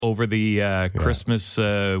over the Christmas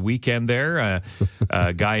weekend there.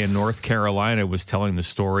 A guy in North Carolina was telling the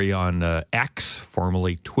story on X,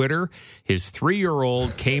 formerly Twitter. His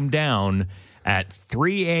 3-year-old came down at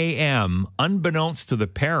 3 a.m., unbeknownst to the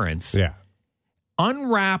parents,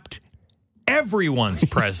 unwrapped everyone's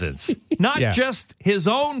presents. Not just his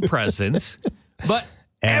own presents, but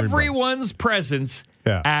everyone's presents.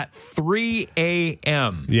 At 3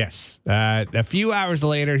 a.m. Yes. A few hours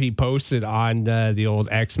later, he posted on the old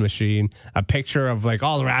X machine a picture of like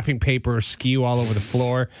all the wrapping paper askew all over the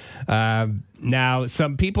floor. Now,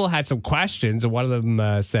 some people had some questions, and one of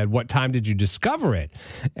them said, "What time did you discover it?"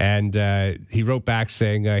 And he wrote back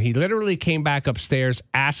saying, he literally came back upstairs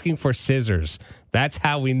asking for scissors. That's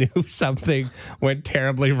how we knew something went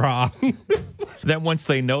terribly wrong. Then once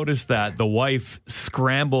they noticed that, the wife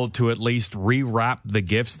scrambled to at least rewrap the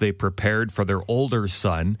gifts they prepared for their older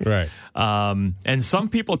son. Right. And some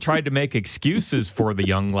people tried to make excuses for the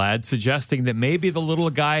young lad, suggesting that maybe the little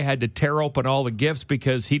guy had to tear open all the gifts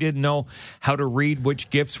because he didn't know how to read which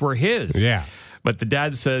gifts were his. Yeah. But the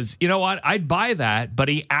dad says, you know what, I'd buy that, but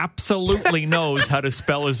he absolutely knows how to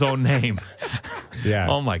spell his own name. Yeah.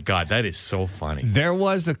 Oh, my God, that is so funny. There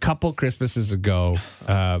was a couple Christmases ago,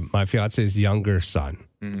 my fiance's younger son.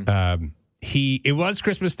 It was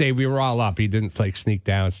Christmas Day. We were all up. He didn't like sneak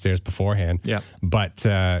downstairs beforehand. Yeah. But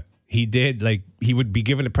he did, like, he would be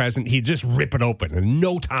given a present. He'd just rip it open in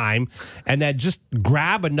no time and then just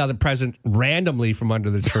grab another present randomly from under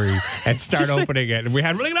the tree and start opening it. And we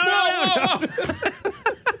had, like, no.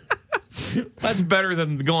 That's better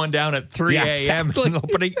than going down at 3 a.m. exactly. and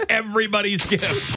opening everybody's gifts.